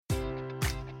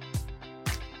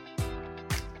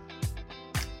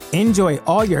Enjoy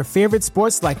all your favorite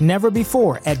sports like never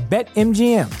before at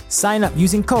BetMGM. Sign up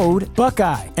using code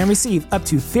Buckeye and receive up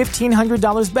to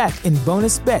 $1,500 back in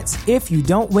bonus bets if you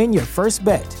don't win your first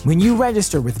bet. When you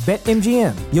register with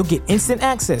BetMGM, you'll get instant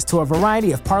access to a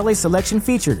variety of parlay selection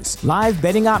features, live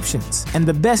betting options, and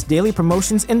the best daily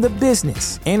promotions in the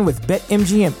business. And with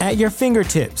BetMGM at your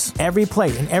fingertips, every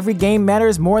play and every game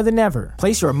matters more than ever.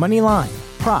 Place your money line,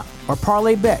 prop, or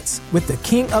parlay bets with the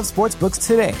king of sportsbooks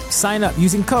today. Sign up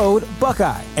using code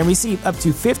Buckeye and receive up to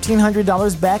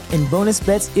 $1,500 back in bonus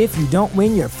bets if you don't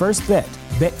win your first bet.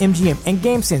 BetMGM and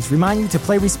GameSense remind you to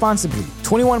play responsibly.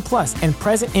 21 plus and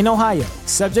present in Ohio,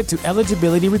 subject to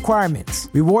eligibility requirements.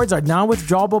 Rewards are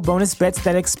non-withdrawable bonus bets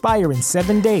that expire in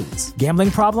 7 days. Gambling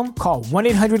problem? Call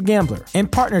 1-800-GAMBLER. In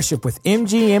partnership with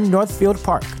MGM Northfield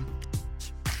Park.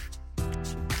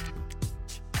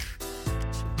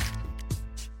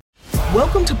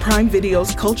 Welcome to Prime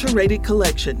Video's Culture-Rated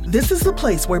Collection. This is the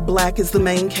place where Black is the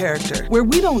main character, where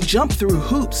we don't jump through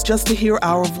hoops just to hear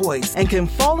our voice, and can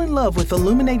fall in love with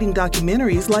illuminating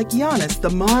documentaries like Giannis, The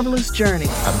Marvelous Journey.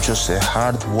 I'm just a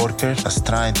hard worker that's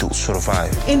trying to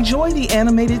survive. Enjoy the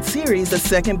animated series, The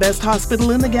Second Best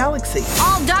Hospital in the Galaxy.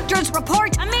 All doctors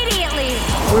report immediately!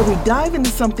 Where we dive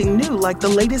into something new like the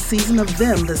latest season of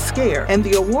Them, The Scare, and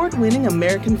the award-winning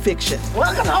American Fiction.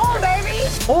 Welcome home, baby!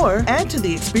 Or add to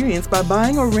the experience by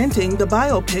buying or renting the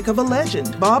biopic of a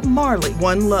legend, Bob Marley,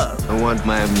 One Love. I want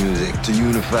my music to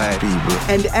unify people.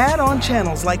 And add on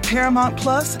channels like Paramount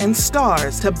Plus and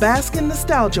Stars to bask in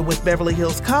nostalgia with Beverly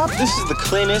Hills Cop. This is the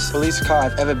cleanest police car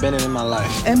I've ever been in my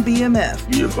life. And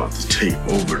BMF. You're about to take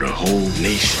over the whole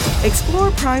nation.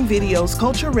 Explore Prime Video's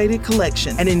Culture-Rated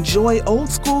Collection and enjoy old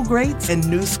school greats and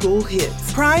new school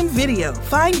hits. Prime Video.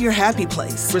 Find your happy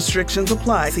place. Restrictions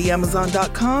apply. See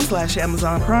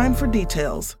Amazon.com/Amazon Prime for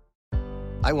details.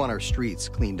 I want our streets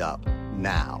cleaned up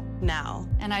now.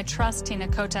 And I trust Tina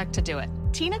Kotek to do it.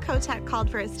 Tina Kotek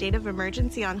called for a state of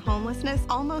emergency on homelessness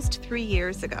almost 3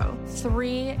 years ago.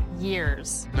 3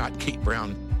 years. Not Kate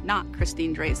Brown. Not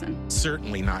Christine Drazen.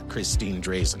 Certainly not Christine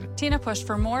Drazen. Tina pushed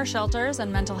for more shelters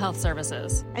and mental health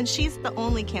services. And she's the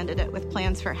only candidate with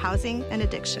plans for housing and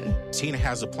addiction. Tina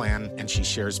has a plan, and she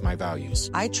shares my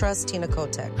values. I trust Tina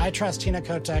Kotek. I trust Tina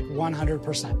Kotek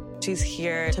 100%. She's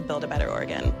here to build a better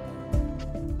Oregon.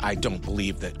 I don't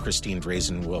believe that Christine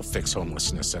Drazen will fix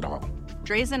homelessness at all.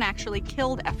 Drazen actually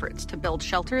killed efforts to build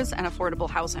shelters and affordable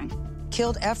housing.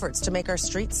 Killed efforts to make our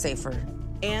streets safer.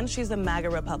 And she's a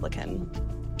MAGA Republican.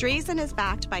 Drazen is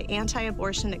backed by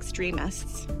anti-abortion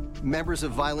extremists. Members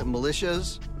of violent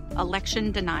militias.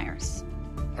 Election deniers.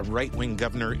 A right-wing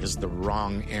governor is the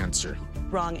wrong answer.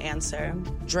 Wrong answer.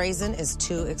 Drazen is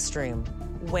too extreme.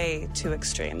 Way too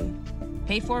extreme.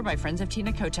 Paid for by Friends of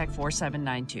Tina Kotek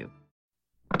 4792.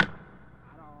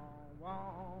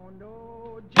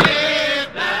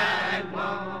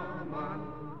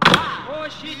 Oh,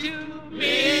 she to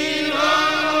me,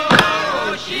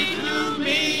 oh, she to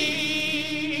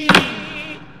me.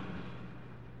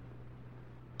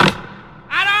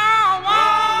 I don't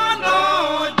want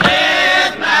no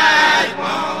dead black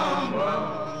woman.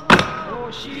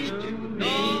 Oh, she to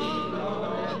me,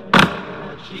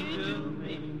 oh, she to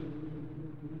me.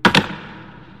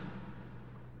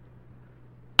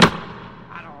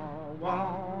 I don't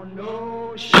want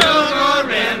no sugar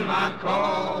in my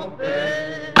coffee.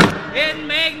 It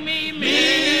make me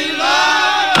mean,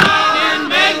 Lord, it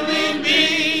make me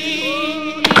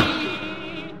mean.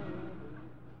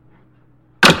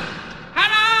 I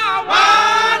don't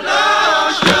want no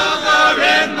sugar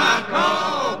in my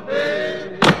coffee.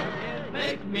 It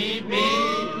make me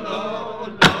mean,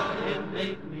 Lord, it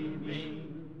make me mean.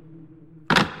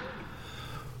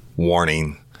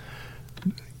 Warning.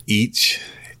 Each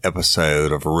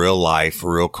episode of Real Life,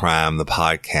 Real Crime, the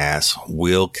podcast,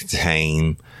 will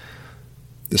contain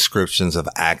descriptions of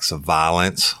acts of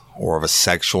violence or of a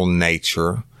sexual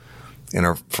nature and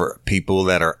are for people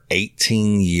that are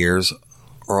 18 years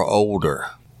or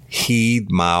older. Heed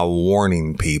my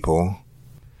warning, people.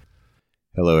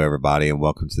 Hello, everybody, and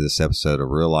welcome to this episode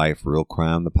of Real Life, Real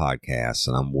Crime, the podcast,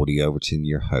 and I'm Woody Overton,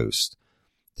 your host.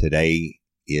 Today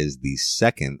is the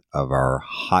second of our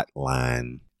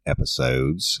hotline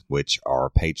episodes, which our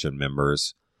patron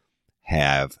members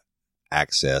have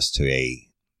access to a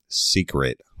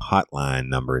secret hotline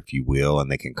number, if you will,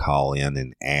 and they can call in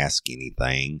and ask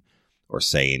anything or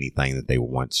say anything that they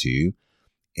want to.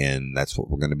 And that's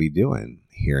what we're going to be doing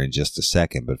here in just a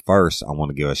second. But first, I want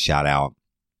to give a shout out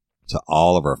to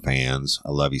all of our fans.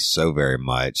 I love you so very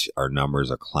much. Our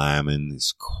numbers are climbing.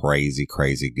 It's crazy,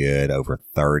 crazy good. Over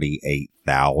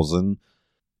 38,000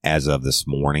 as of this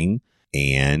morning.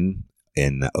 And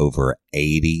in over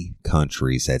 80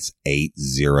 countries. That's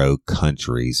 80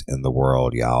 countries in the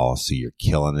world, y'all. So you're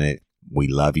killing it. We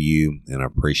love you and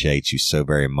appreciate you so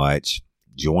very much.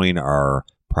 Join our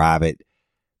private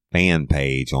fan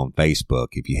page on Facebook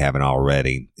if you haven't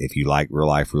already. If you like Real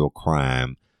Life, Real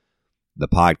Crime, the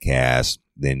podcast,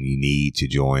 then you need to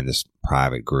join this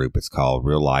private group. It's called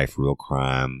Real Life, Real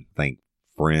Crime. Think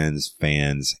friends,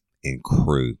 fans, and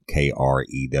crew,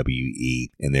 KREWE.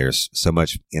 And there's so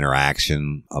much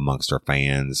interaction amongst our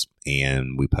fans,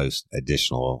 and we post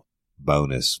additional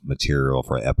bonus material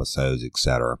for episodes,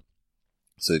 etc.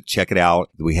 So check it out.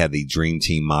 We have the Dream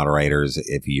Team moderators.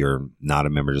 If you're not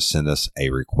a member, just send us a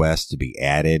request to be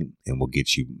added, and we'll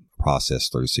get you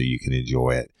processed through so you can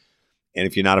enjoy it. And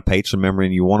if you're not a patron member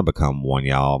and you want to become one,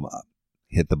 y'all,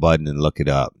 hit the button and look it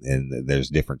up. And there's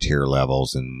different tier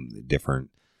levels and different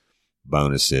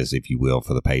bonuses, if you will,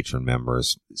 for the patron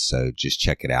members. So just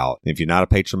check it out. If you're not a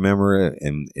patron member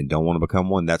and don't want to become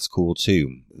one, that's cool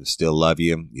too. Still love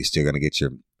you. You're still going to get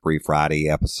your free Friday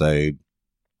episode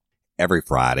every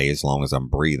Friday as long as I'm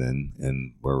breathing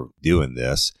and we're doing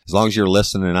this. As long as you're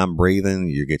listening and I'm breathing,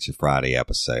 you get your Friday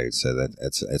episode. So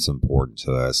that's important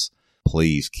to us.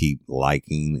 Please keep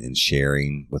liking and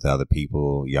sharing with other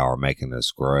people. Y'all are making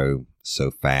us grow so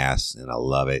fast, and I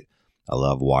love it. I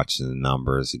love watching the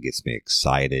numbers. It gets me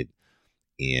excited,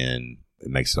 and it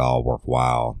makes it all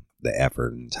worthwhile, the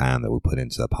effort and time that we put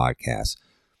into the podcast.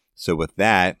 So with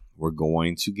that, we're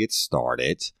going to get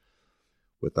started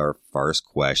with our first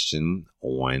question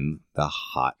on the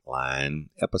hotline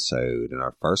episode. And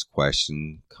our first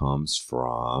question comes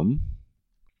from...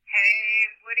 Hey,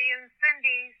 Woody and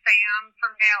Cindy, Sam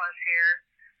from Dallas here.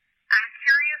 I'm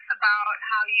curious about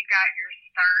how you got your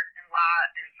start in law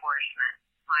enforcement.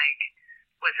 Like,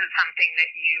 was it something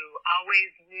that you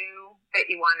always knew that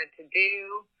you wanted to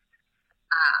do?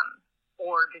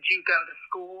 Or did you go to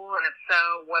school? And if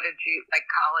so, what did you, like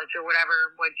college or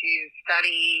whatever, what did you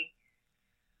study?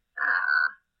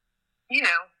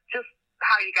 Just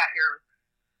how you got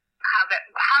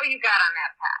how you got on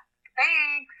that path.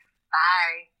 Thanks.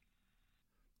 Bye.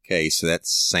 Okay, so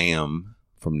that's Sam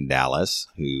from Dallas,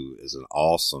 who is an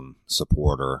awesome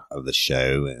supporter of the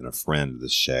show and a friend of the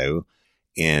show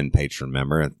and patron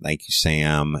member. Thank you,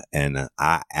 Sam. And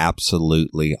I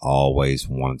absolutely always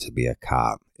wanted to be a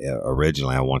cop.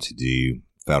 Originally, I wanted to do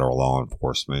federal law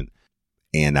enforcement,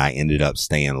 and I ended up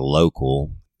staying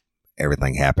local.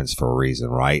 Everything happens for a reason,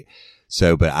 right?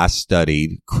 So, but I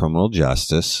studied criminal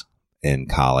justice in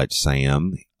college,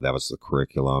 Sam. That was the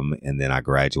curriculum. And then I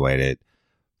graduated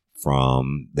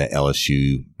from the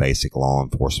LSU Basic Law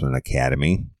Enforcement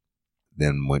Academy.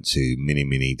 Then went to many,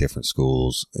 many different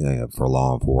schools for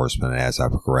law enforcement as I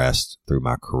progressed through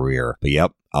my career. But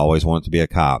yep, I always wanted to be a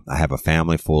cop. I have a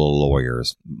family full of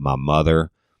lawyers. My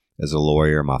mother is a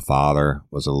lawyer. My father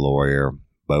was a lawyer.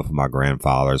 Both of my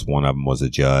grandfathers, one of them was a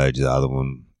judge. The other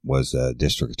one was a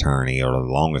district attorney, or the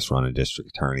longest running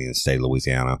district attorney in the state of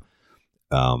Louisiana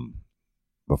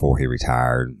before he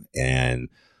retired. And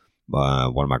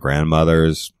one of my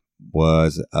grandmothers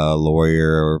was a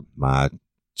lawyer. My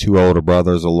two older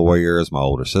brothers are lawyers. My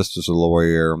older sister's a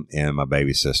lawyer, and my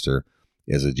baby sister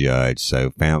is a judge.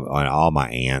 So all my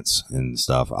aunts and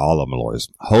stuff, all of them are lawyers.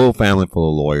 Whole family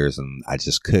full of lawyers, and I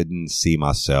just couldn't see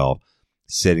myself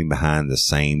sitting behind the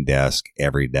same desk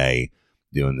every day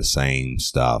doing the same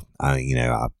stuff.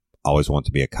 I always wanted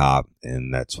to be a cop,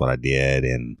 and that's what I did,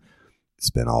 and it's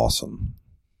been awesome.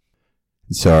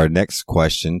 So our next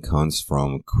question comes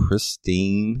from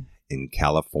Christine in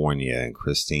California, and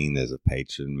Christine is a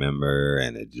patron member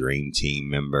and a Dream Team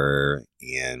member,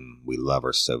 and we love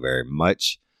her so very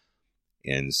much.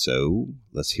 And so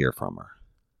let's hear from her.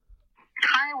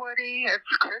 Hi, Woody. It's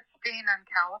Christine in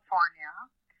California.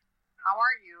 How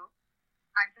are you?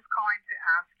 I'm just calling to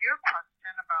ask you a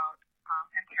question about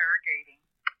interrogating.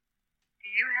 Do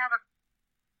you have a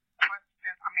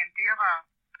question? Do you have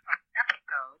an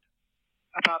episode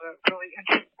about a really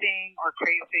interesting or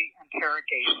crazy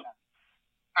interrogation?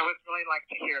 I would really like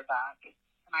to hear that.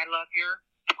 And I love your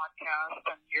podcast,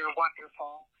 and you're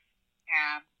wonderful.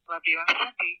 And love you and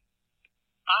Cindy.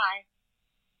 Bye.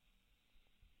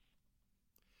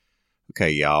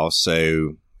 Okay, y'all.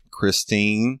 So,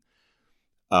 Christine,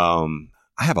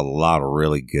 I have a lot of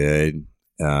really good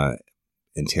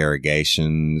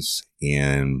interrogations,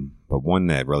 but one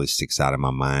that really sticks out in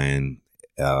my mind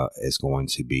is going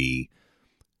to be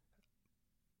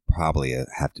probably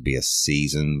have to be a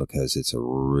season, because it's a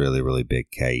really, really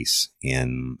big case,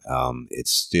 and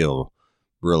it's still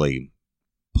really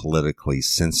politically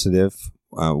sensitive.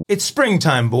 It's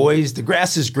springtime, boys. The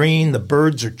grass is green, the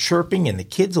birds are chirping, and the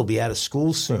kids will be out of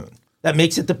school soon. That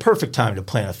makes it the perfect time to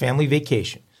plan a family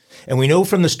vacation. And we know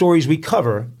from the stories we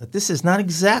cover that this is not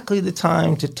exactly the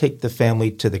time to take the family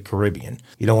to the Caribbean.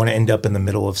 You don't want to end up in the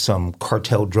middle of some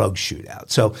cartel drug shootout.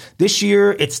 So this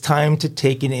year, it's time to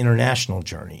take an international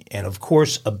journey. And of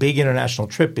course, a big international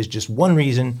trip is just one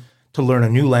reason to learn a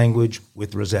new language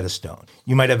with Rosetta Stone.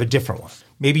 You might have a different one.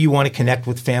 Maybe you want to connect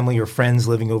with family or friends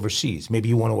living overseas. Maybe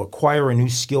you want to acquire a new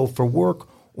skill for work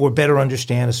or better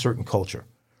understand a certain culture.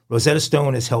 Rosetta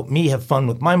Stone has helped me have fun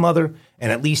with my mother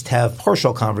and at least have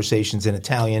partial conversations in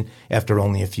Italian after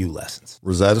only a few lessons.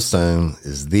 Rosetta Stone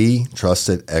is the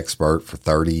trusted expert for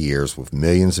 30 years with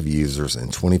millions of users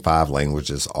in 25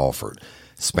 languages offered: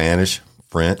 Spanish,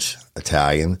 French,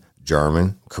 Italian,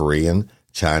 German, Korean,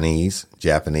 Chinese,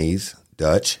 Japanese,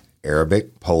 Dutch,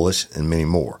 Arabic, Polish, and many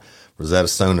more. Rosetta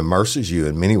Stone immerses you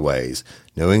in many ways.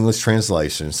 No English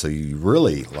translation, so you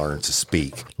really learn to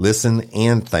speak, listen,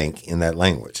 and think in that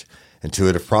language.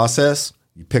 Intuitive process,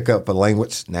 you pick up a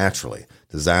language naturally.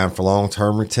 Designed for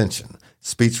long-term retention.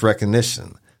 Speech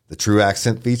recognition. The True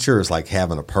Accent feature is like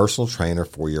having a personal trainer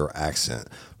for your accent.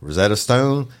 Rosetta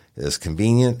Stone is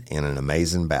convenient and an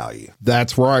amazing value.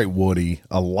 That's right, Woody.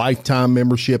 A lifetime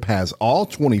membership has all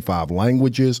 25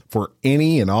 languages for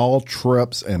any and all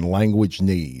trips and language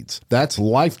needs. That's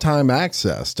lifetime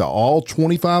access to all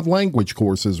 25 language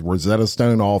courses Rosetta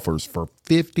Stone offers for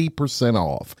 50%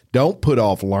 off. Don't put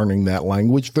off learning that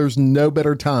language. There's no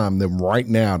better time than right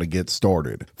now to get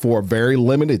started. For a very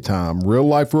limited time, Real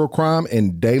Life, Real Crime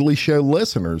and Daily Show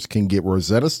listeners can get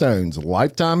Rosetta Stone's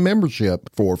lifetime membership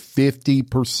for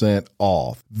 50%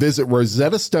 off. Visit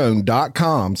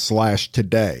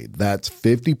rosettastone.com/today. That's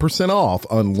 50% off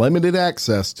unlimited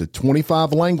access to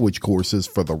 25 language courses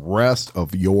for the rest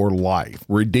of your life.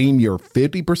 Redeem your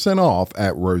 50% off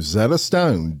at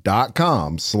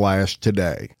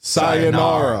rosettastone.com/today.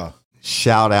 Sayonara.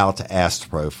 Shout out to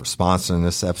Astropro for sponsoring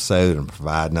this episode and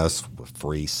providing us with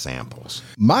free samples.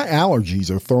 My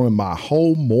allergies are throwing my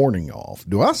whole morning off.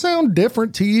 Do I sound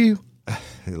different to you? I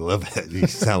love it. You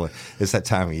sound like it's that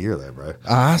time of year there, bro.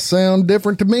 I sound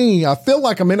different to me. I feel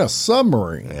like I'm in a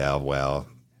submarine. Yeah, well,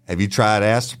 have you tried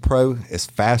Astropro? It's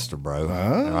faster, bro.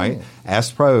 Oh. Right?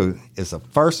 Astropro is the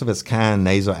first of its kind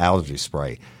nasal allergy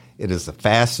spray. It is the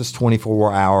fastest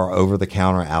 24-hour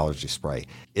over-the-counter allergy spray.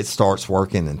 It starts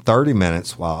working in 30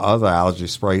 minutes while other allergy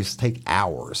sprays take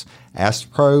hours.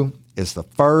 Astropro is the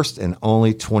first and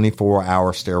only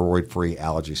 24-hour steroid-free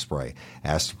allergy spray.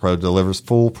 Astropro delivers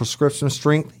full prescription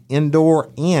strength, indoor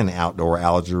and outdoor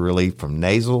allergy relief from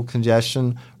nasal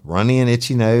congestion, runny and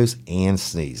itchy nose, and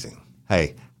sneezing.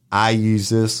 Hey, I use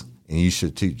this, and you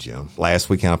should too, Jim. Last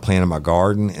weekend I planted my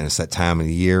garden, and it's that time of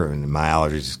the year, and my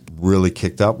allergies really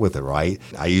kicked up with it, right?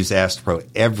 I use Astropro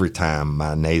every time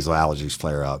my nasal allergies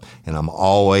flare up, and I'm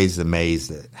always amazed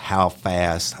at how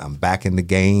fast I'm back in the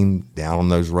game, down on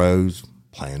those roads,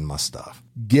 playing my stuff.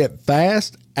 Get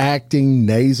fast-acting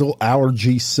nasal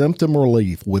allergy symptom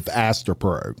relief with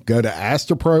Astropro. Go to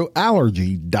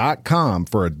AstroProAllergy.com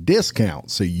for a discount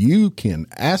so you can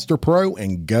Astropro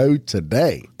and go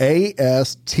today.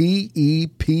 ASTEPRO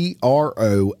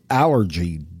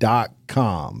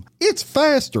allergy.com. It's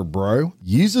faster, bro.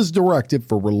 Use as directed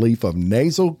for relief of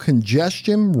nasal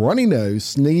congestion, runny nose,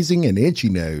 sneezing, and itchy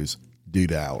nose due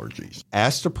to allergies.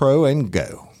 Astropro and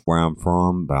go. Where I'm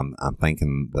from, but I'm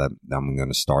thinking that I'm going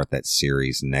to start that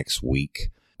series next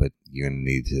week. But you're going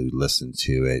to need to listen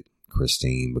to it,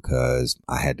 Christine, because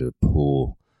I had to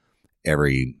pull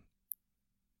every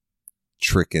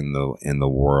trick in the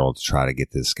world to try to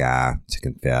get this guy to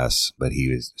confess. But he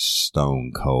was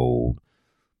stone cold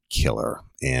killer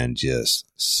and just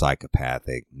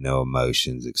psychopathic, no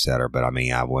emotions, etc. But I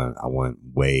mean, I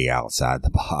went way outside the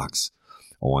box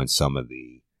on some of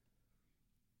the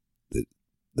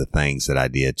things that I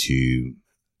did to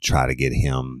try to get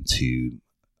him to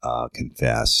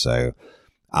confess. So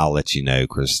I'll let you know,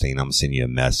 Christine. I'm going to send you a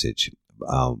message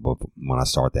when I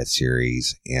start that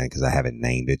series, and because I haven't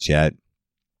named it yet,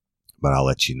 but I'll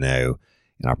let you know,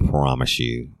 and I promise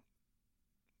you,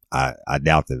 I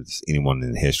doubt that anyone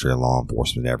in the history of law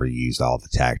enforcement ever used all the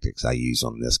tactics I use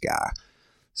on this guy.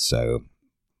 So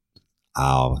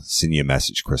I'll send you a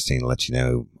message, Christine, to let you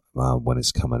know when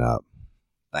it's coming up.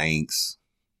 Thanks.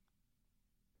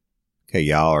 Okay,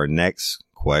 y'all, our next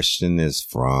question is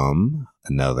from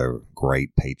another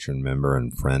great patron member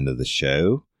and friend of the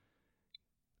show.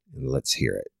 And let's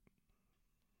hear it.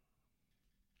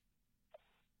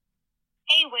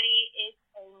 Hey, Woody, it's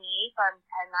Amy from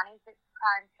 1096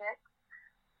 Crime Chicks.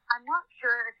 I'm not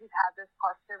sure if you've had this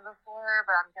question before,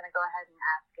 but I'm going to go ahead and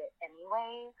ask it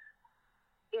anyway.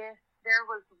 If there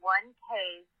was one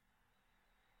case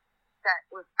that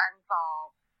was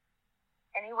unsolved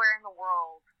anywhere in the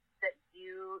world that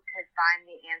you could find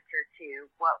the answer to,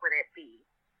 what would it be?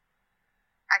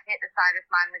 I can't decide if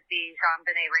mine would be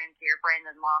JonBenet Ramsey or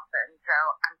Brandon Lawson, so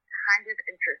I'm kind of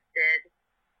interested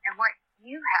in what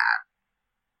you have.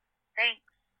 Thanks.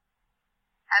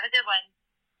 Have a good one.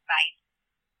 Bye.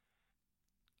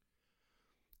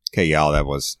 Okay, y'all, that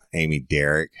was Amy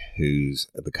Derrick, who's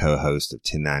the co-host of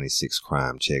 1096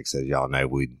 Crime Chicks. As y'all know,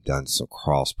 we've done some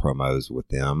cross promos with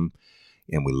them,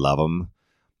 and we love them.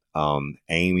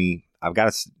 Amy, I've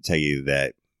got to tell you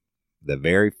that the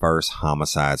very first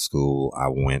homicide school I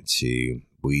went to,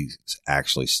 we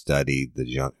actually studied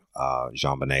the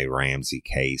JonBenet Ramsey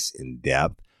case in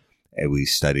depth. And we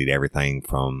studied everything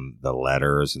from the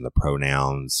letters and the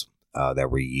pronouns that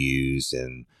were used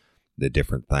and the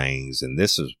different things. And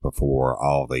this is before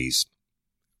all these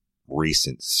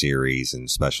recent series and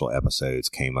special episodes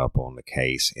came up on the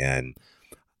case. And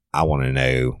I want to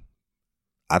know,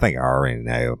 I think I already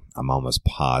know, I'm almost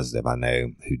positive I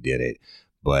know who did it,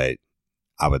 but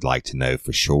I would like to know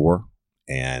for sure.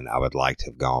 And I would like to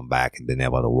have gone back and been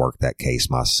able to work that case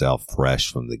myself fresh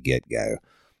from the get-go.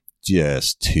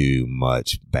 Just too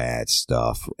much bad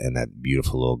stuff in that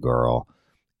beautiful little girl.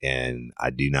 And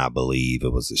I do not believe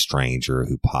it was a stranger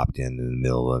who popped in the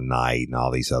middle of the night and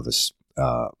all these other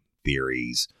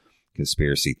theories,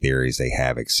 conspiracy theories they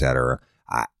have, etc.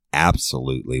 I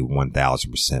absolutely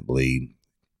 1000% believe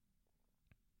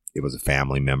it was a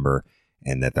family member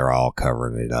and that they're all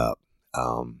covering it up.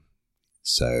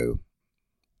 So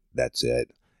that's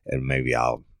it. And maybe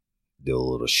I'll do a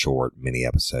little short mini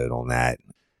episode on that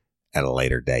at a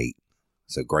later date.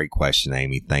 So great question,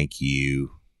 Amy. Thank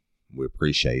you. We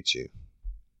appreciate you.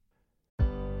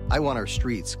 I want our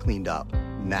streets cleaned up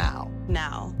now.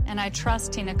 Now. And I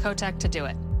trust Tina Kotek to do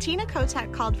it. Tina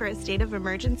Kotek called for a state of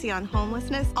emergency on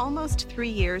homelessness almost 3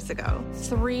 years ago.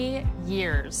 3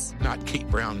 years. Not Kate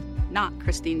Brown. Not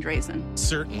Christine Drazen.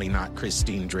 Certainly not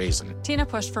Christine Drazen. Tina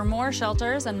pushed for more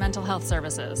shelters and mental health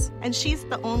services. And she's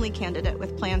the only candidate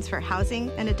with plans for housing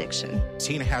and addiction.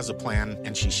 Tina has a plan,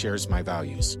 and she shares my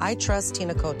values. I trust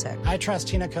Tina Kotek. I trust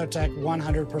Tina Kotek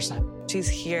 100%. She's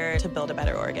here to build a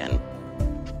better Oregon.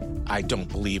 I don't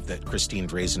believe that Christine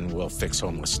Drazen will fix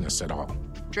homelessness at all.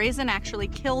 Drazen actually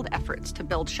killed efforts to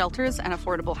build shelters and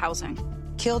affordable housing.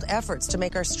 Killed efforts to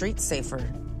make our streets safer.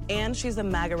 And she's a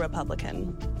MAGA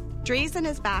Republican. Drazen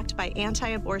is backed by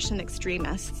anti-abortion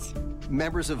extremists.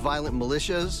 Members of violent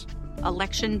militias.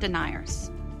 Election deniers.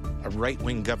 A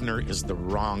right-wing governor is the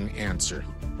wrong answer.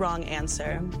 Wrong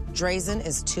answer. Drazen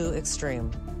is too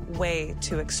extreme. Way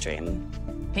too extreme.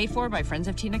 Paid for by Friends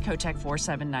of Tina Kotek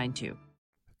 4792.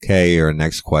 Okay, our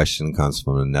next question comes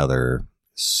from another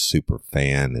super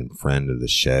fan and friend of the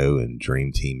show and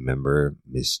Dream Team member,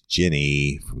 Miss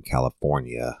Jenny from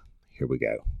California. Here we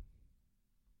go.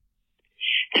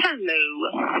 Hello,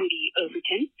 Woody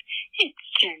Overton. It's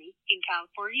Jenny in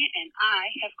California, and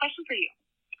I have a question for you.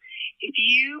 If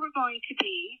you were going to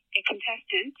be a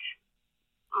contestant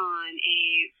on a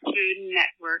Food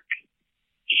Network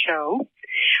show,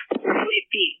 what would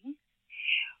it be?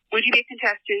 Would you be a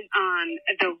contestant on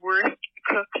The Worst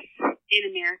Cooks in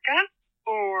America,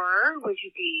 or would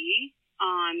you be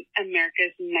on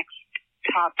America's Next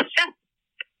Top Chef?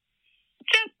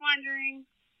 Just wondering.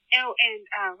 Oh,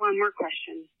 and one more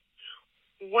question.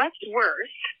 What's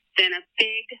worse than a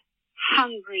big,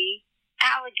 hungry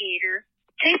alligator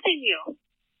chasing you?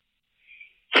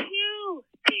 2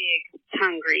 big,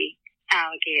 hungry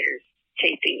alligators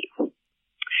chasing you.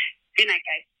 Good night,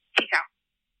 guys. Peace out.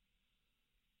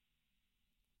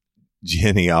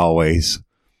 Jenny always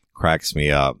cracks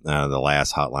me up. The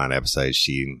last Hotline episode,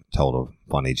 she told a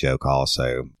funny joke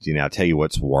also. Jenny, I'll tell you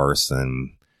what's worse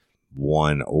than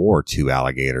 1 or 2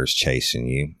 alligators chasing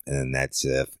you, and that's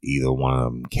if either one of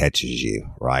them catches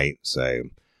you, right? So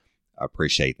I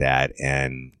appreciate that.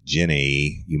 And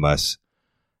Jenny, you must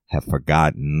have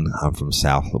forgotten I'm from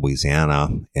South Louisiana,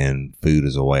 and food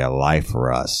is a way of life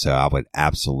for us. So I would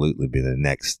absolutely be the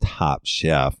next top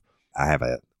chef. I have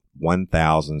a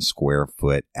 1,000 square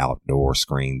foot outdoor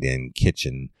screened in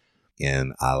kitchen,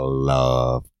 and I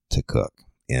love to cook.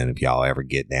 And if y'all ever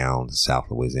get down to South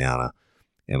Louisiana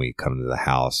and we come to the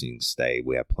house, you can stay.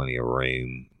 We have plenty of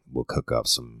room. We'll cook up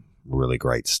some really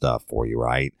great stuff for you,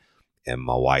 right? And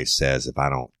my wife says if I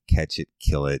don't catch it,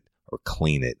 kill it, or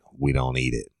clean it, we don't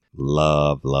eat it.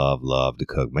 Love, love, love to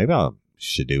cook. Maybe I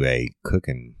should do a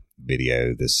cooking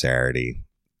video this Saturday,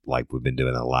 like we've been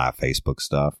doing a live Facebook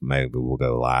stuff. Maybe we'll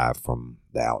go live from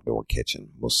the outdoor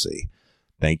kitchen. We'll see.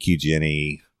 Thank you,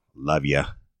 Jenny. Love you.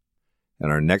 And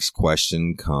our next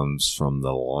question comes from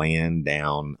the land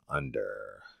down under.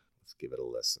 Let's give it a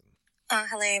listen.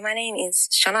 Hello, my name is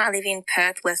Shauna. I live in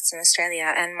Perth, Western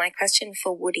Australia, and my question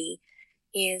for Woody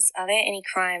is, are there any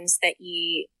crimes that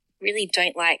you really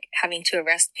don't like having to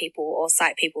arrest people or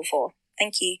cite people for?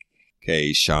 Thank you.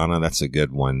 Okay, Shauna, that's a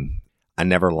good one. I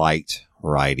never liked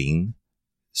writing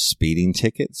speeding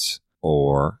tickets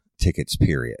or tickets,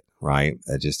 period, right?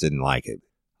 I just didn't like it.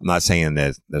 I'm not saying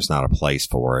that there's not a place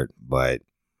for it, but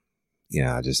you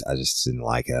know, I just didn't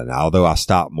like it. And although I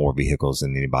stopped more vehicles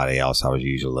than anybody else, I was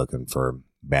usually looking for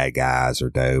bad guys or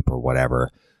dope or whatever.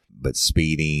 But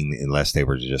speeding, unless they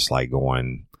were just like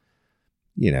going,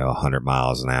 100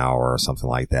 miles an hour or something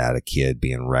like that, a kid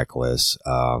being reckless.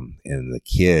 And the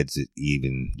kids,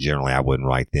 even generally, I wouldn't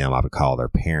write them. I would call their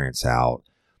parents out,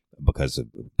 because the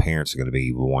parents are going to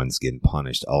be the ones getting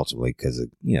punished ultimately, because, a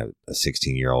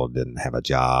 16-year-old didn't have a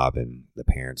job and the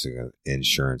parents'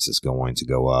 insurance is going to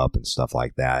go up and stuff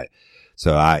like that.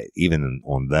 So even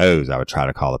on those, I would try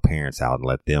to call the parents out and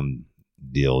let them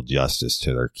deal justice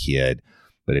to their kid.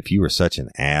 But if you were such an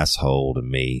asshole to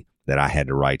me that I had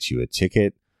to write you a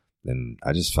ticket, then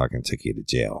I just fucking took you to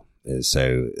jail.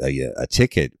 So a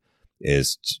ticket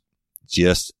is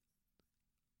just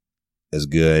as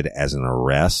good as an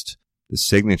arrest. The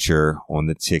signature on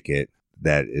the ticket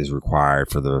that is required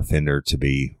for the offender to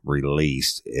be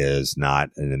released is not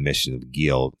an admission of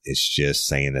guilt. It's just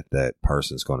saying that that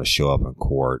person is going to show up in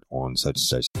court on such and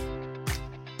such.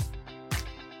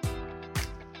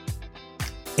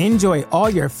 Enjoy all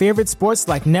your favorite sports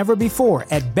like never before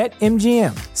at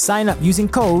BetMGM. Sign up using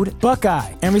code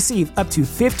Buckeye and receive up to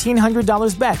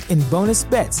 $1,500 back in bonus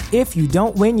bets if you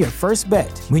don't win your first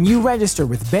bet. When you register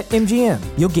with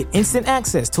BetMGM, you'll get instant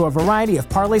access to a variety of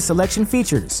parlay selection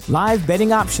features, live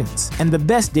betting options, and the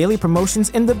best daily promotions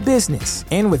in the business.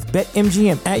 And with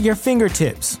BetMGM at your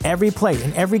fingertips, every play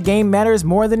and every game matters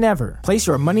more than ever. Place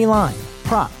your money line,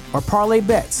 prop, or parlay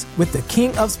bets with the king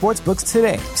of sportsbooks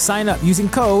today. Sign up using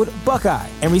code Buckeye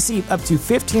and receive up to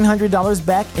 $1,500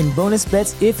 back in bonus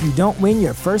bets if you don't win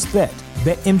your first bet.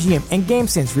 BetMGM and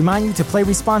GameSense remind you to play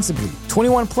responsibly.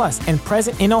 21 plus and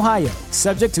present in Ohio,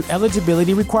 subject to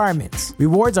eligibility requirements.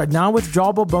 Rewards are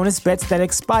non-withdrawable bonus bets that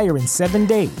expire in 7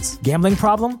 days. Gambling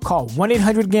problem? Call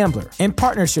 1-800-GAMBLER in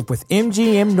partnership with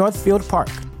MGM Northfield Park.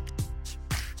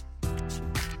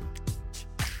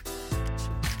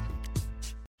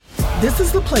 This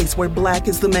is the place where Black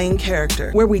is the main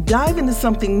character, where we dive into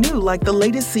something new like the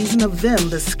latest season of Them,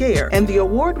 The Scare, and the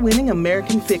award-winning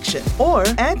American Fiction. Or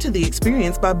add to the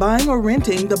experience by buying or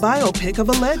renting the biopic of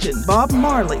a legend, Bob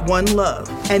Marley, One Love.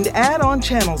 And add on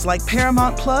channels like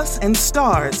Paramount Plus and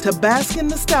Stars to bask in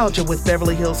nostalgia with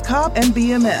Beverly Hills Cop and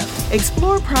BMF.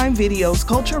 Explore Prime Video's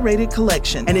culture-rated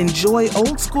collection and enjoy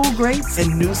old school greats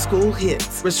and new school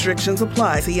hits. Restrictions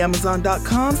apply. See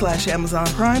Amazon.com/Amazon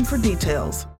Prime for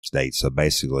details. State. So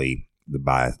basically,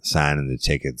 by signing the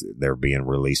tickets, they're being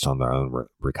released on their own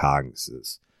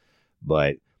recognizances.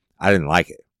 But I didn't like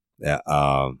it.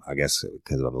 I guess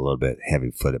because I'm a little bit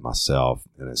heavy-footed myself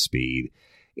in a speed.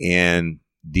 And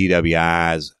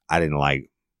DWIs, I didn't like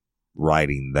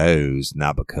writing those,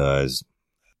 not because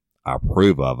I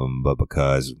approve of them, but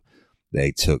because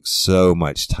they took so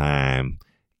much time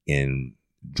in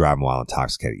driving while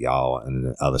intoxicated, y'all. And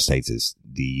in other states, it's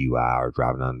DUI or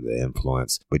driving under the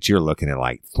influence. But you're looking at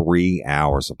like 3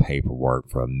 hours of paperwork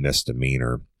for a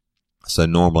misdemeanor. So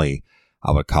normally I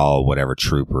would call whatever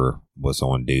trooper was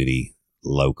on duty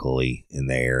locally in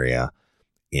the area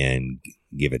and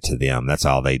give it to them. That's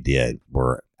all they did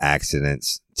were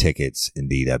accidents, tickets, and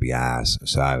DWIs.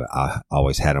 So I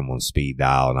always had them on speed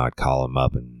dial, and I'd call them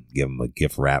up and give them a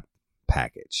gift wrap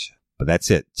package. But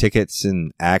that's it. Tickets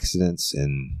and accidents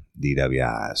and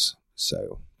DWIs.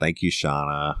 So thank you,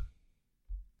 Shauna.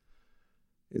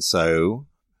 And so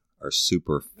our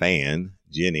super fan,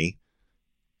 Jenny.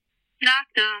 Knock,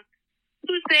 knock.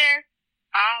 Who's there?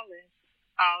 Olive.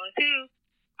 Olive who?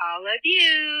 All of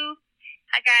you.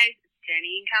 Hi, guys. It's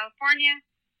Jenny in California.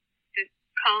 Just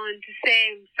calling to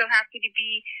say I'm so happy to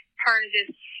be part of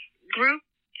this group.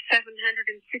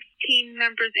 716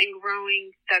 members and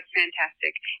growing. That's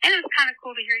fantastic. And it was kind of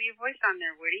cool to hear your voice on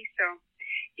there, Woody. So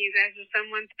you guys are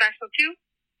someone special too.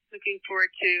 Looking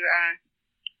forward to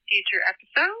future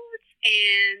episodes.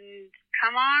 And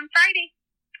come on Friday.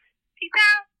 Peace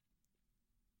out.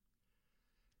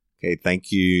 Okay, thank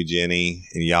you, Jenny.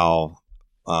 And y'all,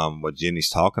 what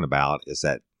Jenny's talking about is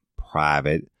that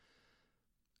private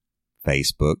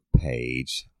Facebook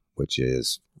page, which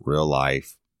is Real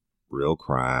Life, Real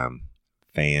Crime,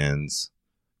 Fans,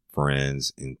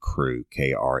 Friends, and Crew,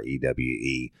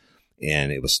 KREWE.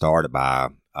 And it was started by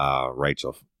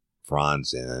Rachel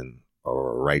Franzen,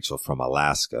 or Rachel from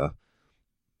Alaska,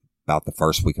 about the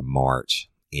first week of March.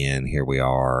 And here we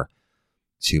are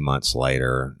 2 months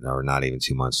later, or not even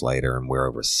 2 months later, and we're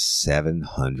over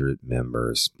 700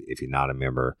 members. If you're not a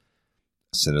member,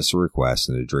 send us a request,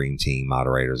 and the Dream Team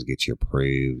moderators get you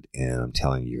approved. And I'm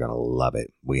telling you, you're going to love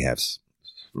it. We have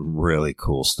really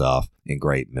cool stuff and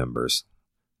great members.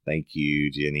 Thank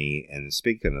you, Jenny. And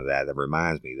speaking of that, that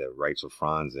reminds me that Rachel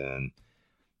Franzen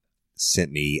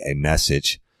sent me a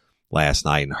message last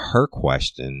night, and her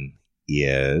question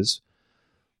is,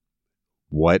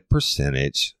 what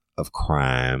percentage of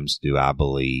crimes do I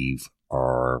believe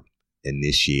are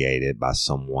initiated by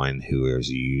someone who is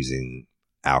using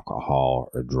alcohol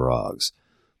or drugs?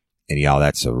 And y'all,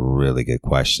 that's a really good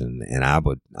question. And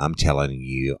I'm telling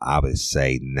you, I would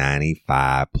say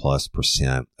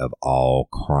 95+% of all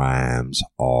crimes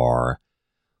are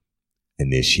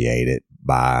initiated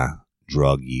by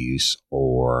drug use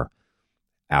or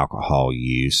alcohol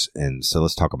use. And so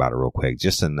let's talk about it real quick.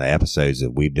 Just in the episodes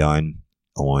that we've done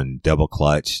on Double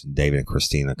Clutch, David and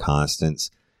Christina Constance,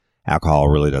 alcohol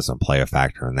really doesn't play a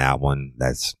factor in that one.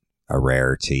 That's a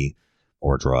rarity,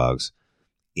 or drugs.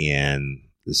 In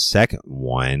the second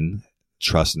one,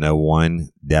 Trust No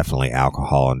One, definitely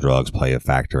alcohol and drugs play a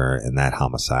factor in that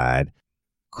homicide.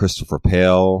 Christopher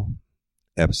Pell,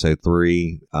 episode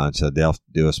 3, Until Death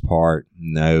Do Us Part,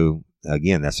 no.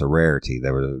 Again, that's a rarity.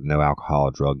 There was no alcohol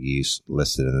or drug use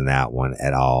listed in that one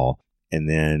at all. And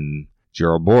then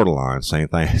Gerald Bordelon, same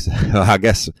thing. I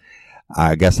guess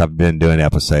I've been doing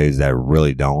episodes that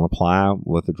really don't apply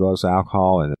with the drugs or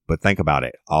alcohol. But think about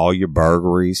it. All your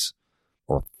burglaries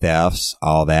or thefts,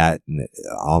 all that,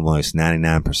 almost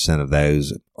 99% of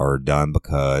those are done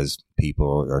because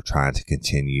people are trying to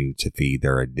continue to feed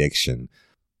their addiction.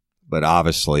 But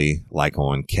obviously, like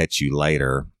on Catch You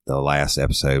Later, the last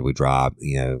episode we dropped,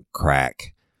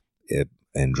 crack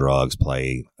and drugs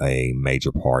play a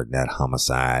major part in that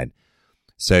homicide.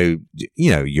 So,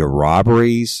 your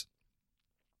robberies,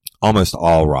 almost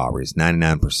all robberies,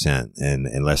 99%, and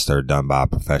unless they're done by a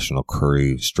professional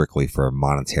crew strictly for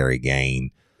monetary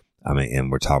gain. I mean,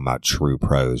 and we're talking about true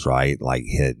pros, right? Like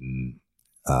hitting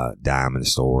diamond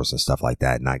stores and stuff like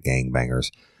that, not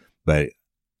gangbangers. But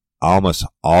almost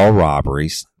all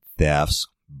robberies, thefts,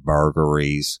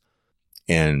 burglaries,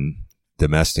 and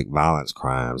domestic violence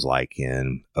crimes, like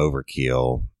in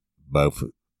Overkill, both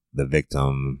the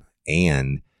victim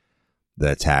and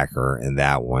the attacker in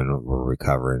that one were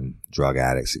recovering drug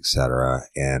addicts, etc.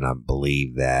 And I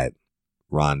believe that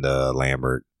Rhonda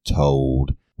Lambert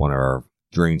told one of our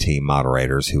Dream Team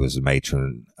moderators, who was the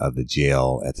matron of the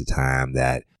jail at the time,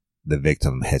 that the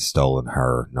victim had stolen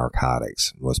her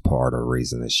narcotics, was part of the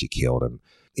reason that she killed him.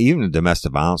 Even the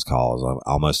domestic violence calls,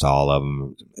 almost all of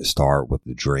them start with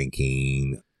the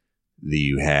drinking.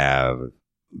 You have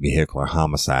vehicular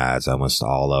homicides, almost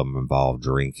all of them involve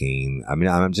drinking. I mean,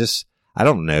 I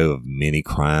don't know of many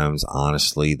crimes,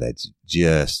 honestly, that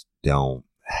just don't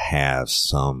have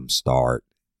some start,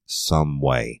 some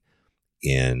way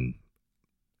in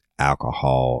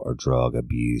alcohol or drug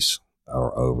abuse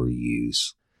or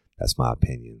overuse. That's my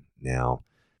opinion. Now,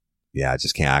 yeah,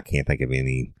 I can't think of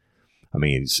any. I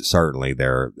mean, certainly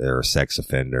there are sex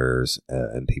offenders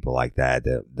and people like that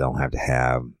don't have to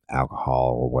have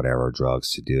alcohol or whatever drugs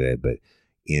to do it, but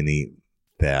any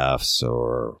thefts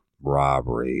or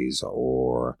robberies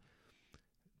or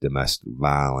domestic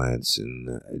violence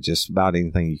and just about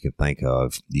anything you can think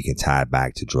of, you can tie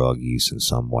back to drug use in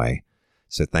some way.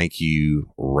 So thank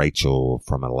you, Rachel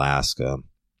from Alaska.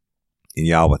 And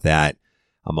y'all, with that,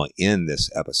 I'm going to end this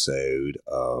episode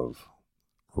of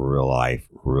Real Life,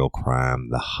 Real Crime,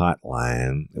 the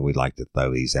hotline. And we'd like to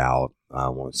throw these out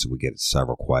once we get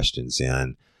several questions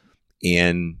in.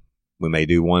 And we may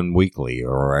do one weekly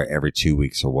or every 2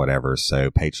 weeks or whatever. So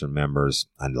patron members,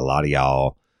 and a lot of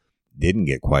y'all didn't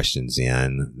get questions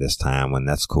in this time, and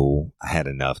that's cool. I had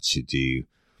enough to do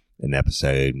an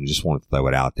episode and just wanted to throw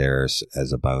it out there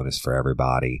as a bonus for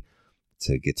everybody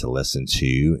to get to listen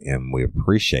to. And we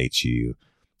appreciate you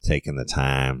taking the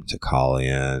time to call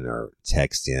in or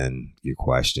text in your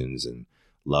questions, and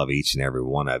love each and every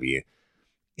one of you.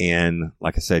 And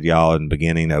like I said, y'all, in the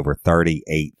beginning, over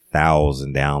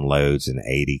 38,000 downloads in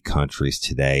 80 countries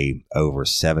today, over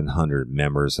 700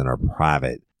 members in our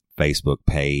private Facebook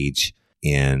page,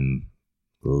 and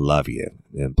love you.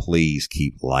 And please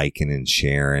keep liking and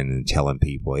sharing and telling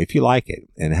people if you like it.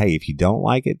 And hey, if you don't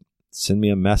like it, send me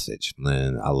a message.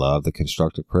 And I love the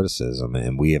constructive criticism,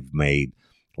 and we have made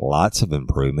lots of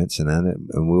improvements, and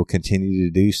we'll continue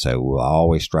to do so. We'll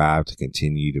always strive to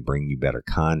continue to bring you better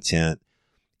content,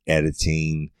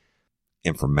 editing,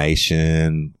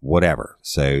 information, whatever.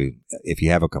 So if you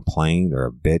have a complaint or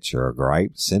a bitch or a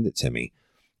gripe, send it to me.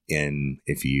 And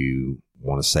if you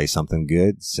want to say something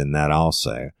good, send that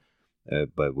also.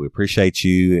 But we appreciate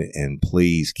you, and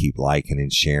please keep liking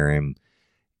and sharing.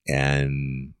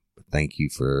 And thank you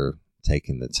for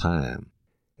taking the time.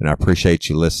 And I appreciate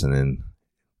you listening.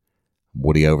 I'm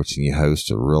Woody Overton, your host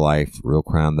of Real Life, Real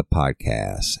Crime, the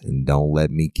podcast. And don't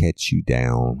let me catch you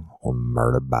down on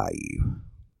Murder Bayou.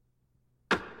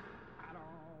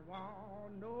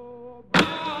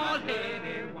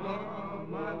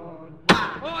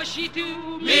 Oh, she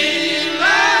do me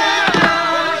love.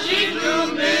 Oh, she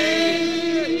do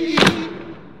me.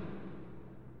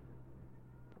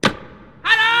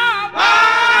 I don't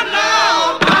want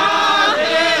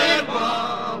nobody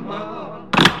woman.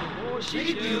 Oh,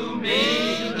 she do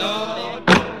me, Lord.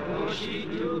 Oh, she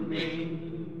do me.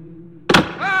 Oh,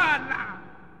 now.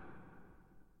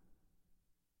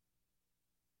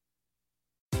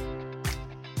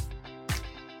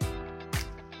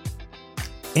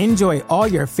 Enjoy all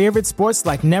your favorite sports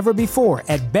like never before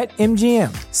at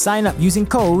BetMGM. Sign up using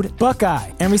code Buckeye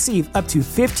and receive up to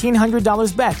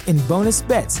 $1,500 back in bonus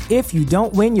bets if you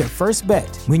don't win your first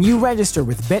bet. When you register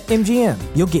with BetMGM,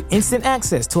 you'll get instant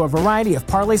access to a variety of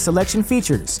parlay selection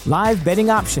features, live betting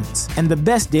options, and the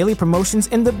best daily promotions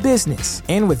in the business.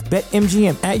 And with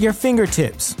BetMGM at your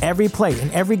fingertips, every play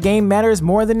and every game matters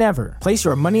more than ever. Place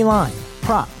your money line,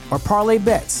 prop, or parlay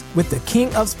bets with the king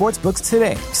of sportsbooks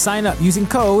today. Sign up using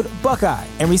code Buckeye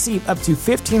and receive up to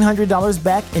 $1,500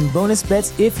 back in bonus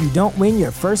bets if you don't win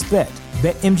your first bet.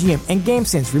 BetMGM and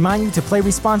GameSense remind you to play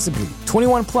responsibly.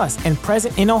 21 plus and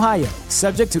present in Ohio,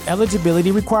 subject to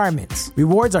eligibility requirements.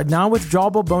 Rewards are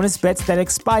non-withdrawable bonus bets that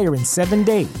expire in 7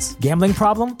 days. Gambling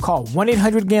problem? Call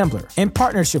 1-800-GAMBLER in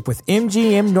partnership with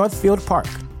MGM Northfield Park.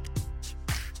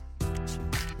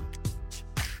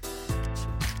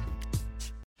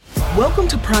 Welcome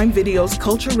to Prime Video's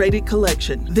Culture-Rated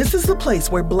Collection. This is the place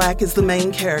where Black is the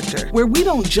main character, where we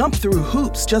don't jump through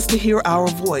hoops just to hear our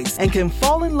voice, and can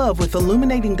fall in love with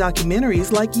illuminating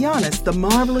documentaries like Giannis, The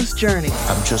Marvelous Journey.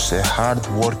 I'm just a hard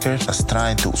worker that's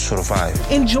trying to survive.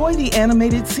 Enjoy the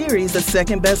animated series, The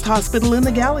Second Best Hospital in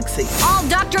the Galaxy. All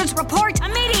doctors report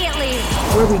immediately!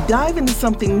 Where we dive into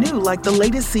something new like the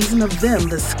latest season of Them,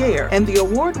 The Scare, and the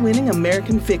award-winning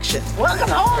American Fiction. Welcome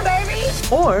home, baby!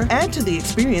 Or add to the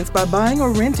experience by buying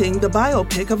or renting the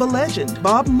biopic of a legend,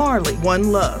 Bob Marley,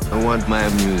 One Love. I want my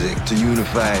music to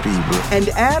unify people. And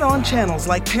add on channels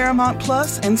like Paramount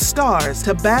Plus and Stars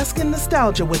to bask in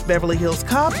nostalgia with Beverly Hills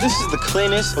Cop. This is the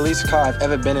cleanest police car I've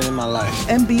ever been in my life.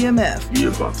 And BMF.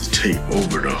 You're about to take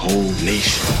over the whole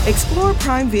nation. Explore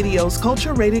Prime Video's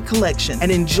Culture-Rated Collection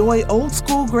and enjoy old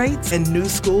school greats and new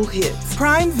school hits.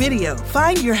 Prime Video.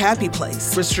 Find your happy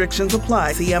place. Restrictions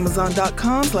apply. See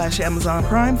Amazon.com/Amazon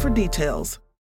Prime for details.